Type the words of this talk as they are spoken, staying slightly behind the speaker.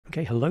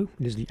Okay, hello.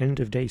 It is the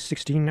end of day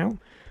 16 now.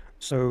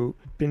 So,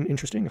 been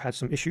interesting. I've had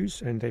some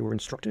issues and they were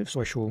instructive,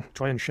 so I shall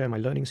try and share my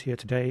learnings here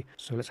today.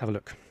 So let's have a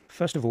look.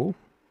 First of all,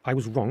 I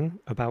was wrong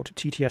about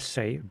TTS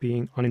say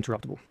being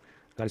uninterruptible.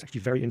 That is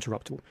actually very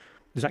interruptible.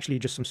 There's actually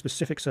just some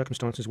specific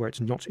circumstances where it's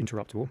not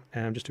interruptible.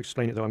 And just to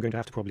explain it though, I'm going to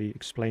have to probably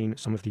explain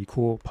some of the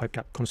core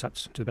Pipecat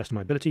concepts to the best of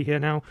my ability here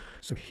now.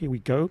 So here we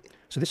go.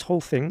 So this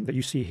whole thing that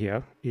you see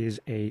here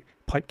is a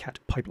Pipecat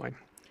pipeline.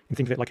 You can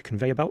think of it like a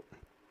conveyor belt.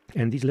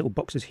 And these little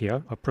boxes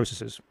here are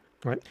processes,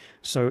 right?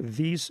 So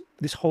this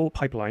whole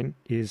pipeline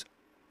is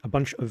a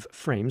bunch of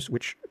frames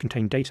which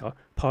contain data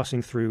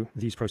passing through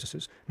these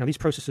processes. Now, these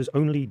processes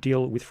only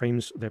deal with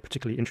frames they're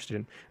particularly interested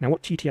in. Now,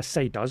 what TTS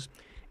say does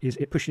is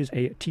it pushes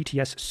a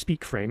TTS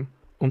speak frame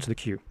onto the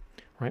queue,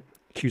 right?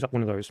 Queues up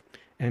one of those.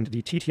 And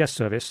the TTS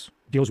service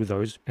deals with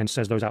those and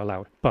says those out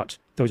loud. But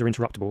those are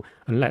interruptible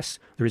unless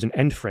there is an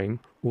end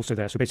frame also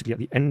there. So basically at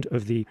the end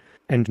of the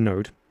end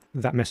node,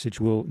 that message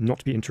will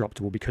not be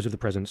interruptible because of the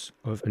presence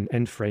of an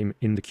end frame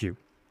in the queue.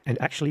 And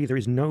actually, there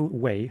is no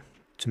way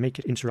to make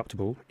it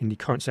interruptible in the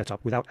current setup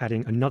without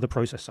adding another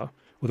processor,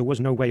 or there was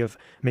no way of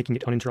making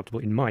it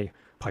uninterruptible in my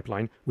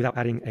pipeline without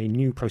adding a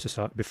new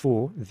processor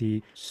before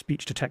the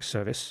speech-to-text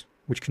service,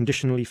 which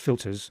conditionally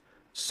filters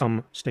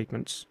some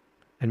statements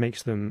and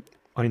makes them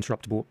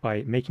uninterruptible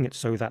by making it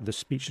so that the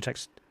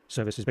speech-to-text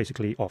service is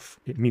basically off.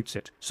 It mutes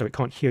it, so it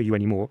can't hear you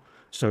anymore,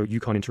 so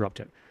you can't interrupt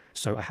it.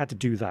 So I had to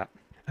do that.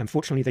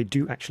 Unfortunately, they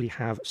do actually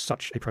have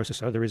such a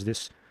processor. There is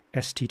this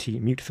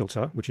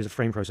STTMuteFilter, which is a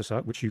frame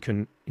processor, which you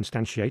can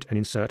instantiate and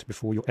insert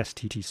before your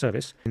STT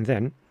service, and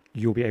then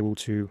you'll be able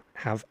to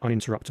have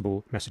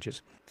uninterruptible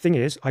messages. Thing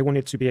is, I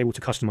wanted to be able to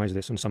customize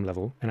this on some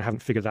level, and I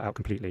haven't figured that out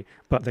completely,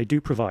 but they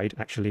do provide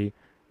actually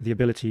the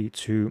ability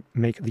to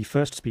make the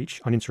first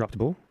speech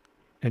uninterruptible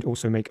and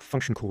also make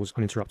function calls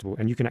uninterruptible.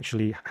 And you can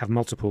actually have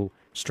multiple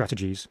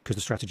strategies because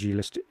the strategy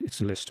list,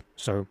 it's a list.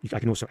 So I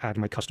can also add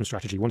my custom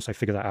strategy once I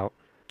figure that out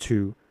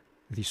to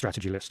the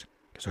strategy list.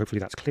 So hopefully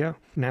that's clear.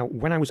 Now,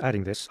 when I was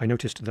adding this, I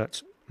noticed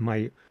that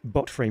my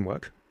bot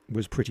framework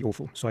was pretty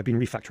awful. So I've been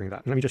refactoring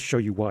that. And let me just show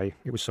you why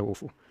it was so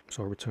awful.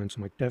 So I'll return to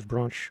my dev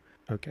branch.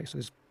 Okay, so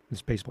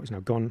this base bot is now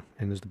gone,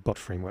 and there's the bot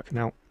framework.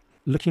 Now,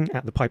 looking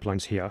at the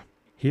pipelines here,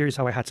 here is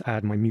how I had to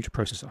add my mute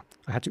processor.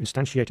 I had to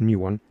instantiate a new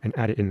one and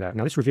add it in there.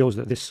 Now, this reveals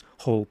that this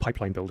whole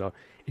pipeline builder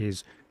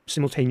is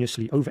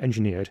simultaneously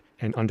over-engineered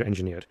and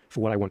under-engineered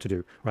for what I want to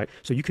do, right?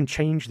 So you can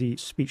change the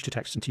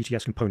speech-to-text and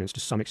TTS components to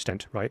some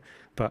extent, right?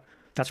 But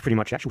that's pretty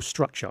much the actual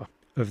structure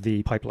of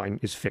the pipeline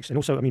is fixed. And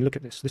also, I mean, look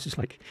at this. This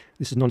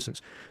is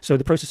nonsense. So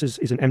the processes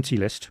is an empty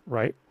list,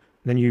 right?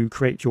 Then you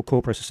create your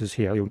core processes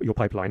here, your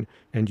pipeline,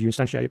 and you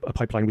instantiate a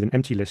pipeline with an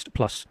empty list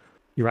plus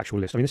your actual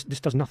list. I mean, this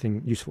does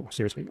nothing useful,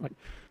 seriously. So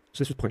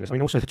this was pointless. I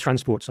mean, also the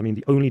transports, I mean,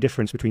 the only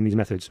difference between these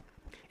methods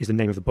is the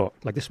name of the bot.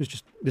 Like this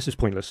is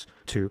pointless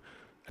too.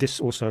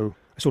 This also,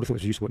 I sort of thought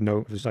it was useful, but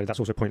no, that's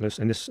also pointless.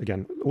 And this,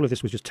 again, all of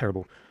this was just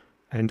terrible.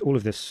 And all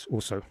of this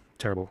also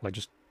terrible, like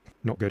just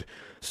not good.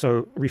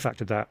 So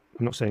refactored that.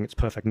 I'm not saying it's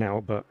perfect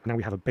now, but now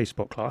we have a base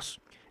bot class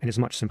and it's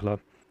much simpler.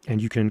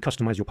 And you can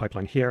customize your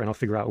pipeline here, and I'll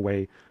figure out a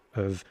way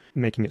of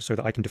making it so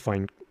that I can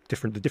define the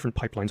different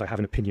pipelines I have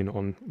an opinion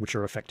on which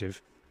are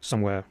effective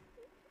somewhere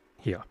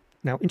here.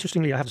 Now,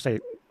 interestingly, I have to say,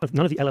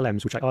 none of the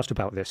LLMs which I asked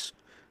about this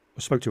or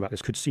spoke to about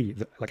this could see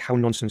like how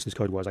nonsense this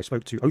code was. I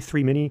spoke to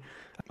O3 Mini,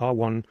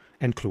 R1,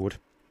 and Claude.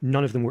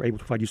 None of them were able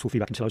to provide useful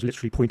feedback until I was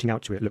literally pointing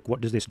out to it, look, what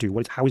does this do?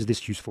 How is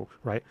this useful,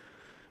 right?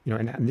 You know,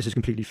 and this is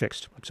completely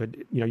fixed. So,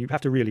 you know, you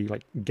have to really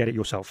like get it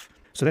yourself.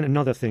 So then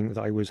another thing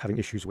that I was having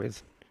issues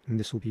with, and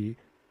this will be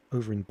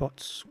over in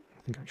bots.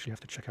 I think I actually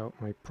have to check out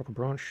my proper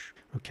branch.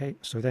 Okay,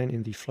 so then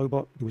in the flow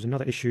bot, there was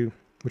another issue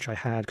which I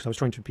had because I was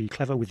trying to be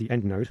clever with the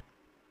end node,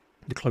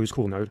 the close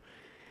call node,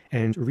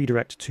 and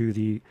redirect to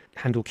the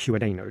handle Q&A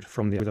node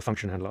from the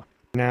function handler.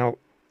 Now,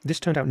 this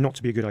turned out not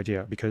to be a good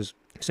idea because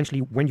essentially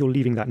when you're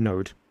leaving that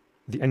node,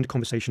 the end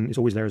conversation is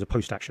always there as a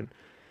post action.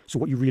 So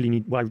what you really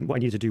need, what I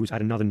needed to do was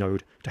add another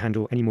node to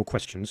handle any more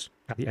questions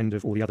at the end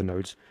of all the other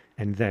nodes,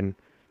 and then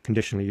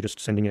conditionally you're just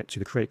sending it to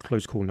the create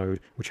close call node,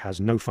 which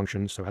has no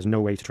function, so has no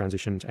way to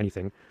transition to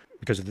anything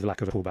because of the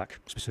lack of a callback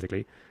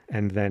specifically,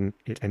 and then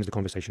it ends the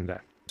conversation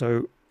there.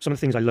 So some of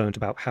the things I learned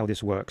about how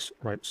this works,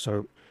 right?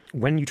 So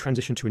when you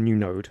transition to a new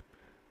node,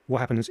 what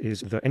happens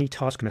is that any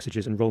task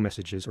messages and role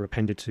messages are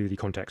appended to the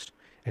context,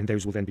 and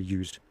those will then be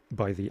used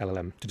by the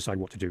LLM to decide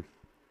what to do.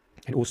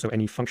 And also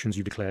any functions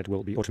you declared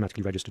will be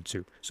automatically registered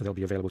too, so they'll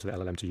be available to the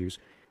LLM to use.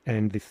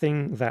 And the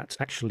thing that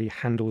actually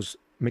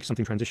makes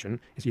something transition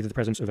is either the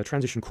presence of a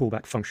transition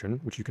callback function,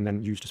 which you can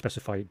then use to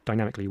specify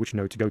dynamically which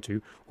node to go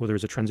to, or there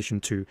is a transition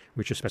to,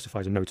 which just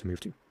specifies a node to move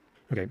to.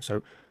 Okay,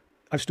 so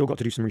I've still got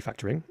to do some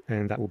refactoring,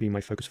 and that will be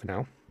my focus for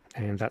now.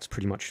 And that's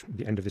pretty much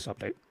the end of this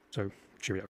update. So cheerio.